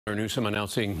Newsom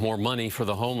announcing more money for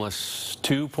the homeless.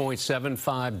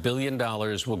 $2.75 billion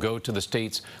will go to the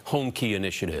state's Home Key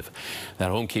initiative. That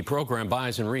Home Key program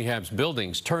buys and rehabs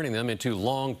buildings, turning them into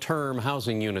long-term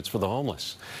housing units for the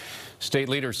homeless. State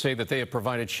leaders say that they have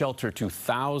provided shelter to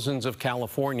thousands of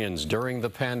Californians during the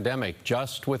pandemic,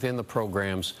 just within the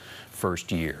program's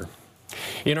first year.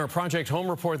 In our Project Home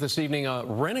report this evening, a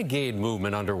Renegade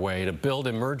movement underway to build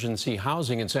emergency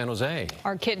housing in San Jose.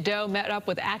 Our Kiet Do met up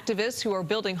with activists who are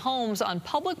building homes on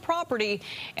public property,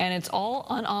 and it's all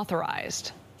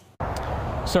unauthorized.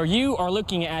 So you are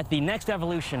looking at the next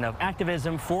evolution of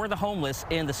activism for the homeless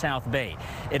in the South Bay.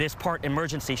 It is part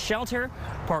emergency shelter,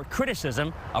 part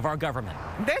criticism of our government.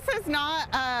 This is not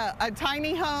a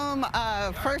tiny home.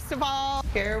 First of all,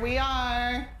 here we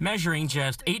are. Measuring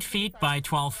just 8 feet by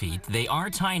 12 feet, they are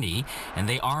tiny and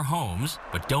they are homes,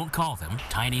 but don't call them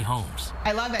tiny homes.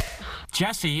 I love it.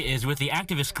 Jessie is with the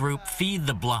activist group Feed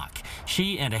the Block.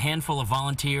 She and a handful of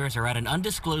volunteers are at an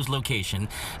undisclosed location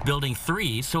building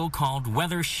 3 so-called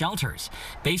weather shelters.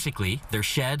 Basically, they're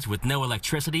sheds with no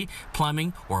electricity,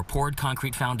 plumbing, or poured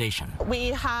concrete foundation. We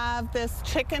have this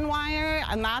chicken wire,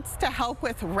 and that's to help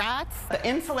with rats. The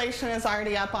insulation is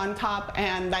already up on top,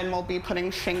 and then we'll be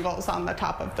putting shingles on the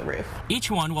top of the roof.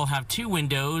 Each one will have 2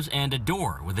 windows and a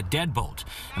door with a deadbolt.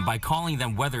 And by calling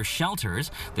them weather shelters,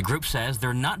 the group says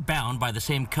they're not bound by the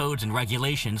same codes and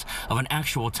regulations of an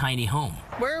actual tiny home.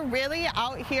 We're really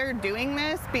out here doing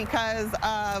this because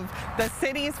of the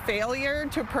city's failure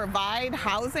to provide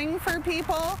housing for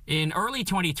people. In early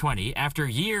 2020, after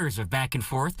years of back and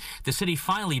forth, the city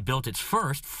finally built its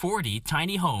first 40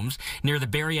 tiny homes near the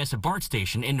Berryessa BART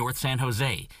station in North San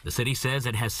Jose. The city says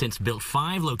it has since built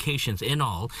 5 locations in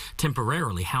all,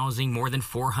 temporarily housing more than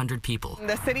 400 people.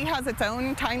 The city has its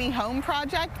own tiny home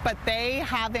project, but they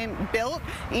haven't built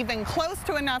even close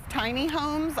to enough tiny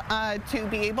homes to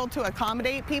be able to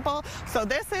accommodate people. So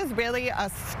this is really a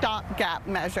stopgap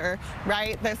measure,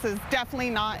 right? This is definitely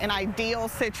not an ideal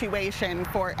situation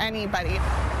for anybody.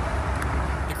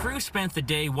 The crew spent the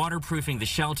day waterproofing the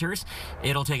shelters.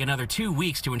 It'll take another 2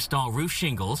 weeks to install roof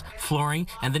shingles, flooring,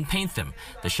 and then paint them.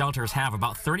 The shelters have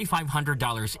about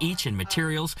 $3,500 each in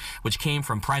materials, which came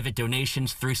from private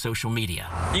donations through social media.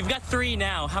 You've got 3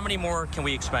 now. How many more can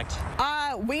we expect?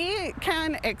 We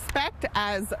can expect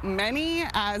as many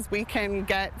as we can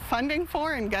get funding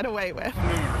for and get away with.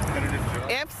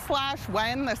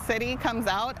 If/when the city comes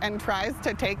out and tries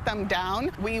to take them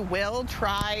down, we will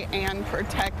try and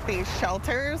protect these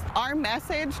shelters. Our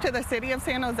message to the city of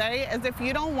San Jose is if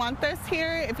you don't want this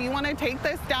here, if you want to take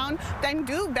this down, then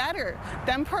do better.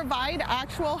 Then provide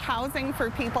actual housing for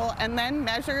people, and then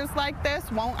measures like this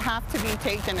won't have to be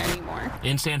taken anymore.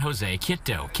 In San Jose, Kiet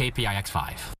Do, KPIX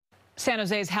 5. San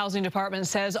Jose's housing department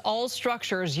says all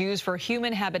structures used for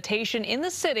human habitation in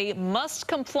the city must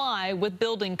comply with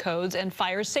building codes and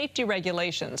fire safety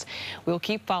regulations. We'll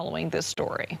keep following this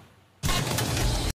story.